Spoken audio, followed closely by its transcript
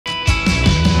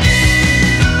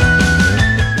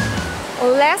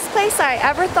place I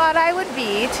ever thought I would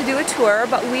be to do a tour,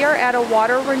 but we are at a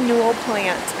water renewal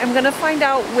plant. I'm gonna find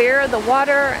out where the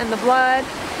water and the blood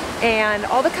and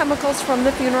all the chemicals from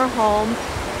the funeral home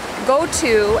go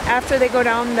to after they go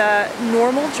down the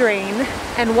normal drain,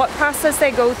 and what process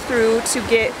they go through to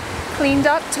get cleaned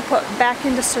up to put back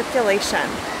into circulation.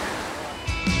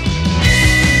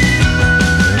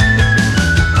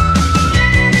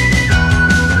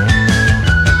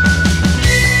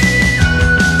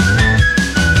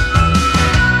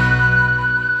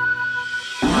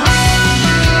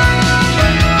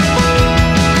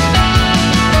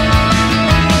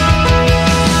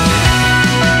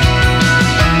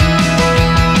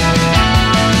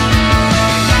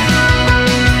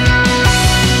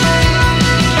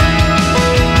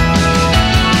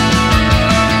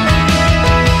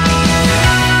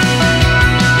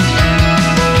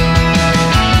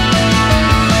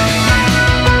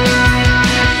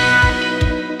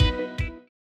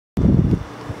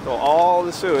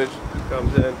 Sewage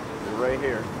comes in right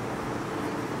here,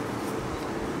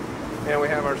 and we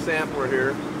have our sampler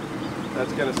here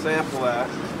that's going to sample that.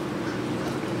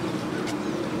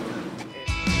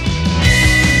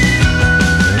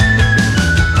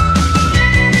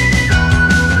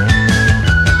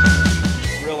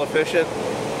 Real efficient,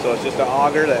 so it's just an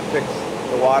auger that picks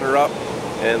the water up,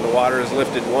 and the water is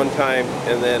lifted one time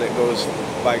and then it goes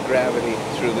by gravity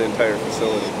through the entire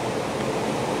facility.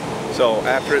 So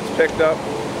after it's picked up,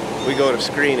 we go to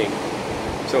screening.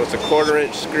 So it's a 1/4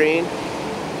 inch screen,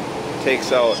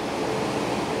 takes out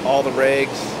all the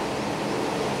rags,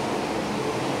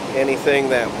 anything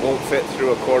that won't fit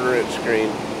through a 1/4 inch screen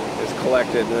is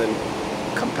collected and then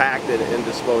compacted and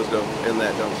disposed of in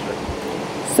that dumpster.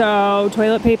 So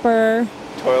toilet paper?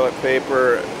 Toilet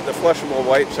paper, the flushable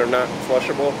wipes are not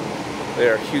flushable. They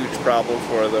are a huge problem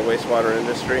for the wastewater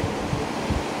industry,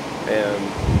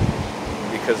 and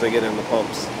because they get in the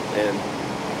pumps and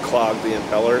clog the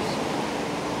impellers.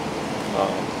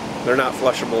 They're not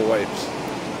flushable wipes.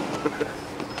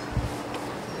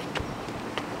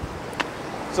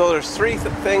 So there's three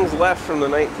things left from the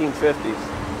 1950s.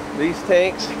 These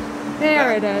tanks.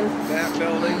 There it is. That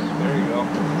building, there you go.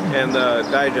 And the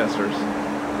digesters.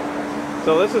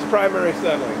 So this is primary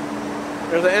settling.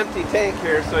 There's an empty tank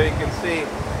here so you can see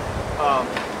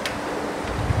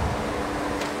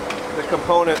the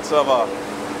components of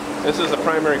this is a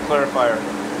primary clarifier.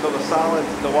 So the solids,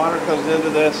 the water comes into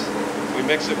this, we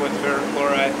mix it with ferric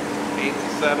chloride, aids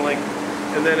the settling,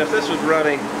 and then if this was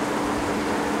running,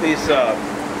 these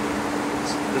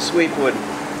the sweep would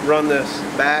run this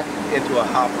back into a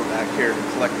hopper back here to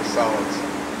collect the solids.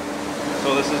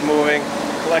 So this is moving,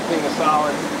 collecting the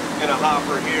solids in a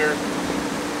hopper here.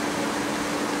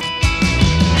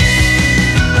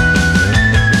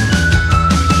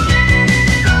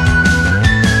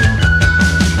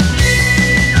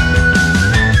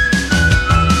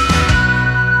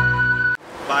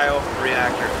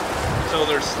 So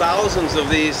there's thousands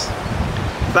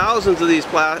of these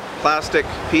plastic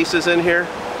pieces in here,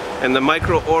 and the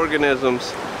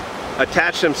microorganisms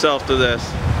attach themselves to this.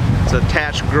 It's an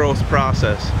attached growth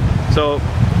process. So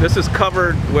this is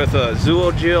covered with a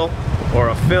zoogel or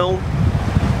a film.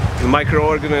 The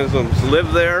microorganisms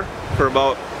live there for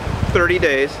about 30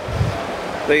 days.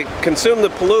 They consume the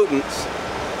pollutants,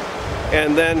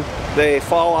 and then they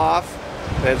fall off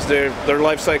as their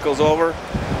life cycle's over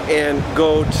and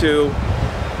go to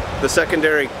the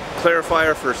secondary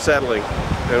clarifier for settling,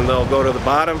 and they'll go to the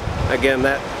bottom. Again,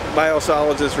 that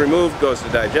biosolids is removed, goes to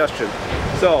digestion.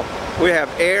 So we have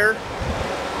air,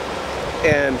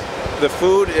 and the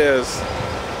food is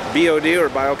BOD or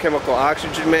biochemical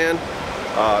oxygen man.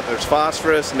 There's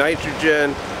phosphorus,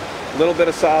 nitrogen, a little bit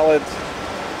of solids.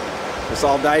 It's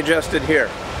all digested here.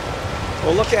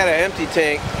 We'll look at an empty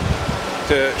tank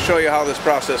to show you how this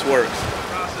process works.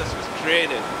 The process was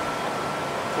created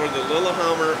for the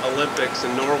Lillehammer Olympics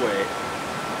in Norway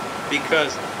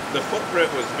because the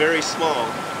footprint was very small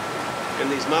in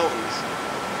these mountains.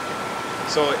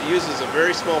 So it uses a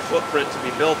very small footprint to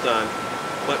be built on,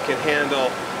 but can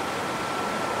handle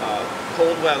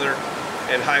cold weather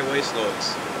and high waste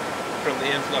loads from the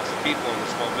influx of people in a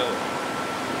small village.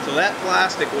 So that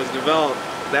plastic was developed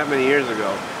that many years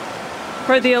ago.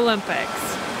 For the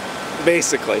Olympics.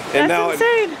 Basically. That's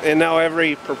insane. And now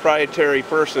every proprietary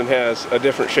person has a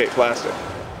different shaped plastic.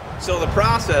 So the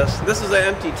process, this is an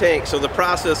empty tank, so the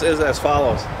process is as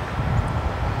follows.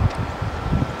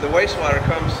 The wastewater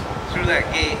comes through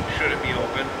that gate, should it be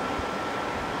open.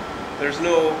 There's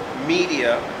no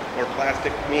media or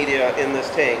plastic media in this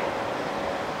tank.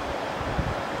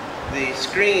 The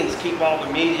screens keep all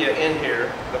the media in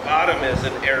here. The bottom is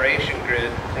an aeration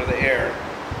grid for the air.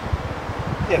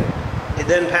 Yeah. It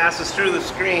then passes through the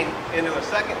screen into a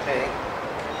second tank,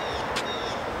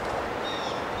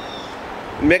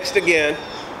 mixed again.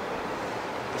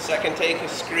 The second tank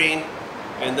is screened,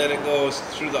 and then it goes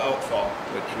through the outfall,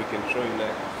 which we can show you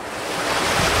next.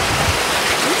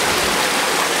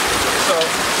 So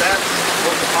that's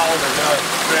what the polymer does.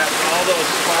 It grabs all those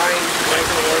fine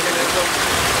microorganisms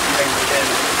and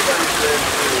turns them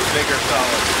into bigger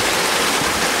solids.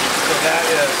 So that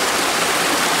is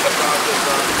the process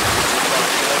of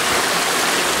flocculation.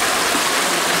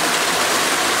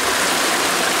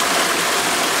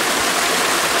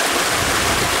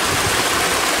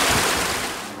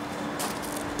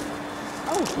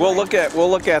 We'll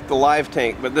look at the live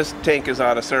tank, but this tank is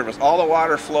out of service. All the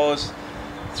water flows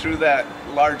through that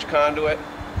large conduit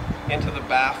into the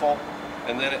baffle,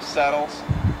 and then it settles.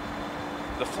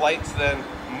 The flights then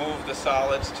move the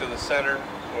solids to the center,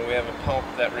 where we have a pump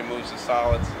that removes the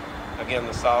solids. Again,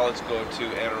 the solids go to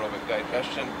anaerobic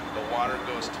digestion. The water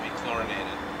goes to be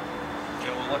chlorinated.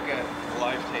 And we'll look at the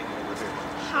live tank over here.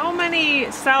 How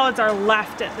many solids are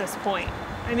left at this point?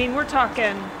 I mean, we're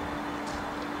talking...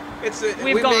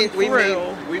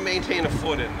 We maintain a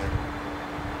foot in there.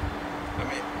 I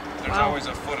mean, there's always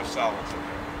a foot of solids in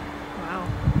there. Wow.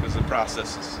 Because the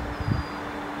process is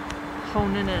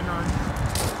honing in on.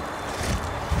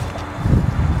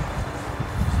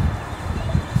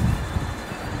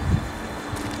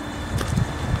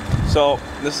 So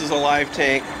this is a live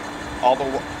tank. All the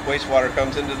wastewater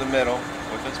comes into the middle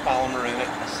with its polymer in it,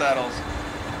 settles,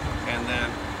 and then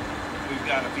we've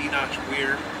got a V-notch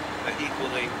weir that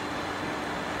equally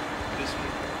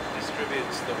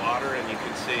distributes the water, and you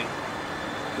can see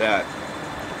that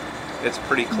it's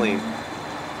pretty clean.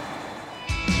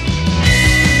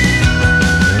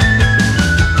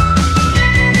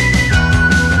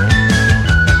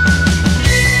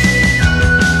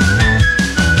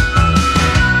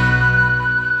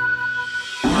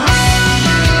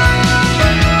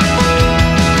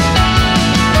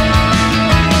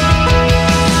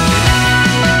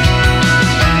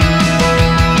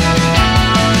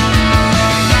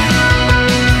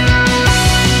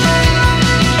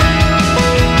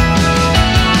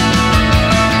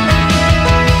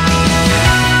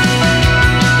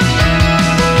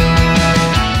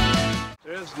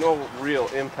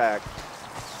 Impact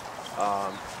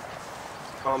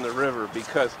on the river,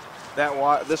 because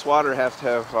this water has to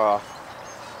have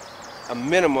a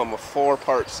minimum of 4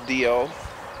 parts DO,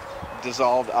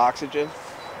 dissolved oxygen,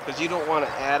 because you don't want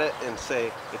to add it and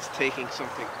say it's taking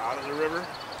something out of the river.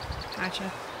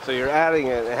 Gotcha. So you're adding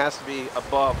it, it has to be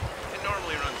above. It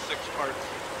normally runs 6 parts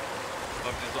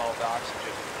of dissolved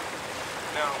oxygen.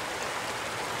 Now,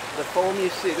 the foam you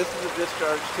see, this is a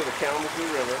discharge to the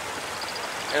Kalamazoo River.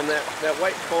 And that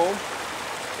white foam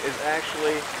is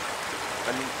actually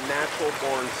a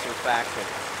natural-born surfactant.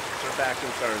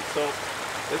 Surfactants are in soap.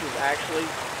 This is actually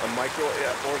a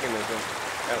microorganism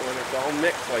that, when it's all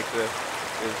mixed like this,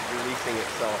 is releasing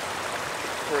itself.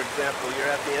 For example, you're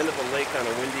at the end of a lake on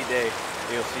a windy day, and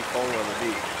you'll see foam on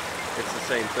the beach. It's the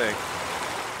same thing.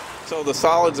 So the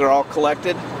solids are all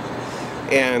collected,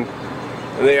 and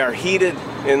they are heated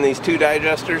in these 2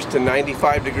 digesters to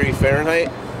 95 degrees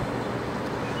Fahrenheit.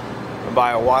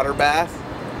 By a water bath,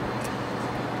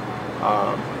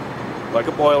 like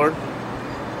a boiler,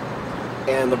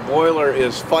 and the boiler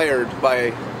is fired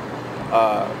by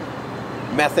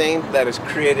methane that is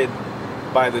created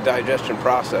by the digestion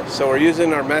process. So we're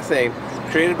using our methane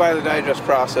created by the digest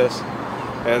process,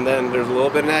 and then there's a little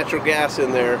bit of natural gas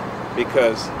in there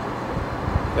because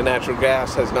the natural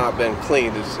gas has not been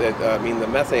cleaned. The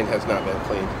methane has not been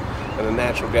cleaned, and the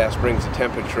natural gas brings the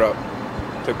temperature up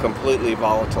to completely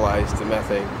volatilize the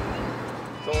methane.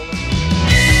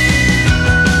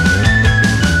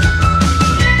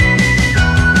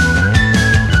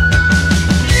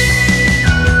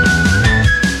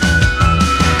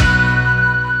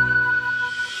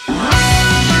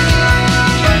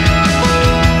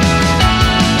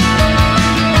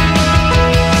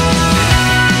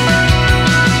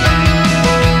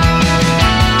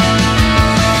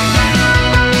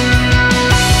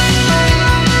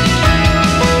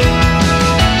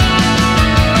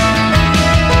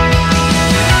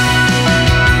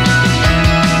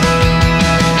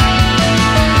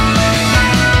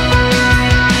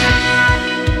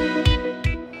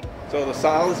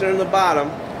 Solids are in the bottom,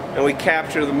 and we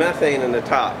capture the methane in the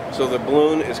top. So the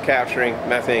balloon is capturing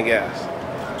methane gas.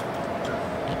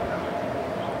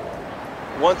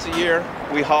 Once a year,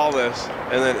 we haul this,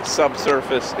 and then it's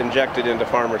subsurface injected into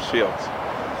farmers' fields.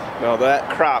 Now that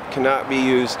crop cannot be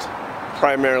used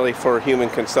primarily for human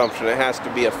consumption. It has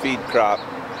to be a feed crop.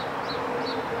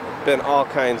 Been all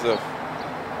kinds of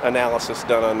analysis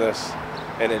done on this,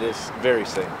 and it is very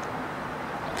safe.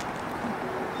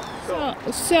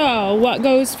 So what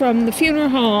goes from the funeral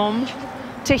home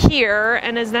to here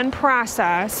and is then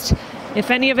processed,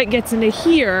 if any of it gets into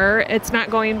here, it's not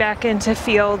going back into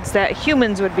fields that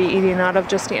humans would be eating out of,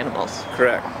 just animals.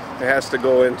 Correct. It has to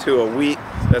go into a wheat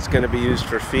that's going to be used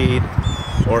for feed,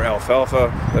 or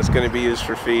alfalfa that's going to be used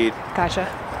for feed. Gotcha.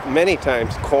 Many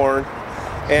times corn.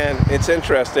 And it's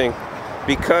interesting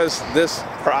because this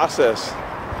process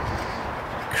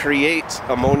creates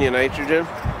ammonia nitrogen.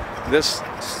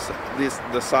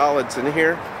 The solids in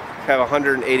here have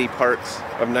 180 parts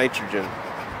of nitrogen,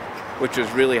 which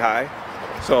is really high.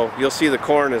 So you'll see the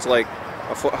corn is like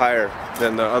a foot higher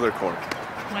than the other corn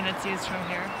when it's used from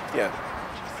here. Yeah.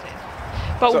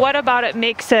 But what about it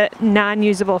makes it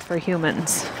non-usable for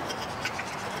humans?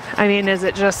 I mean, is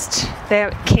it just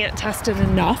they can't test it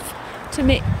enough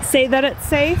to say that it's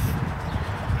safe?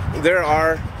 There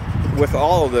are, with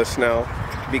all of this now,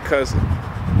 because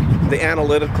the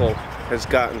analytical has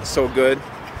gotten so good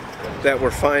that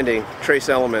we're finding trace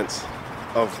elements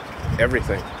of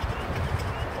everything.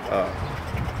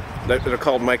 They're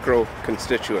called micro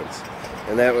constituents,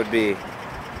 and that would be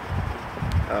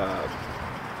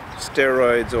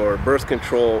steroids or birth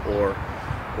control or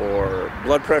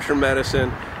blood pressure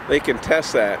medicine. They can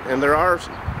test that, and there are,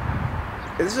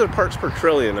 this is a parts per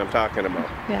trillion I'm talking about.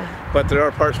 Yeah. But there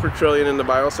are parts per trillion in the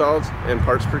biosolids and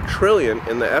parts per trillion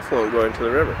in the effluent going to the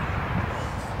river.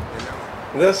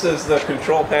 This is the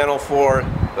control panel for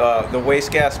the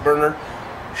waste gas burner.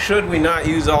 Should we not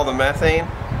use all the methane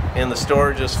and the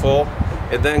storage is full,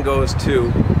 it then goes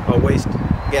to a waste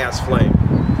gas flame.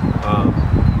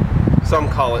 Some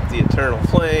call it the eternal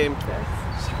flame.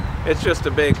 It's just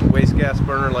a big waste gas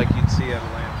burner like you'd see at a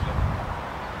landfill.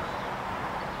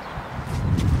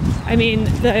 I mean,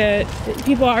 the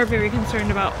people are very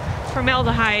concerned about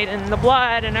formaldehyde and the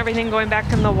blood and everything going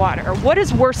back in the water. What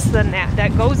is worse than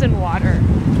that goes in water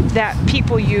that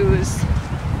people use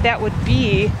that would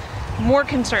be more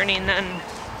concerning than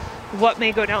what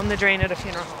may go down the drain at a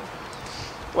funeral home?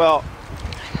 Well,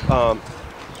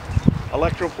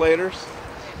 electroplaters.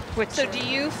 So do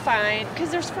you find,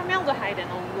 because there's formaldehyde in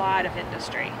a lot of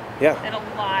industry. Yeah. And a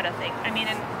lot of things. I mean,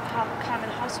 in common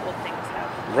household things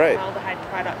have Right. formaldehyde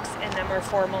products in them, or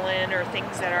formalin, or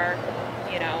things that are,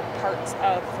 you know, parts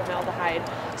of formaldehyde.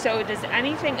 So does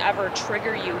anything ever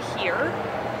trigger you here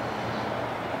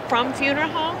from funeral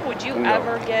home? Would you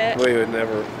ever get, we would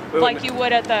never, like you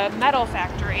would at the metal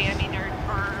factory, I mean, or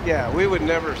yeah, we would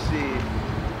never see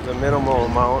the minimal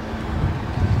amount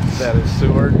that is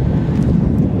sewered.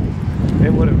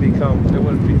 It would have became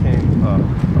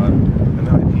an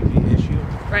IPV issue.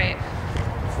 Right.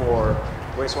 For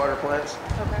wastewater plants.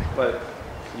 Okay. But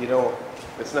you don't,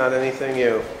 it's not anything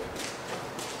you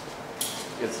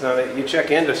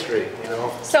check industry, you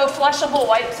know. So flushable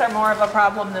wipes are more of a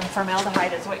problem than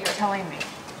formaldehyde is what you're telling me.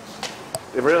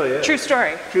 It really is. True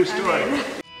story. True story. I mean,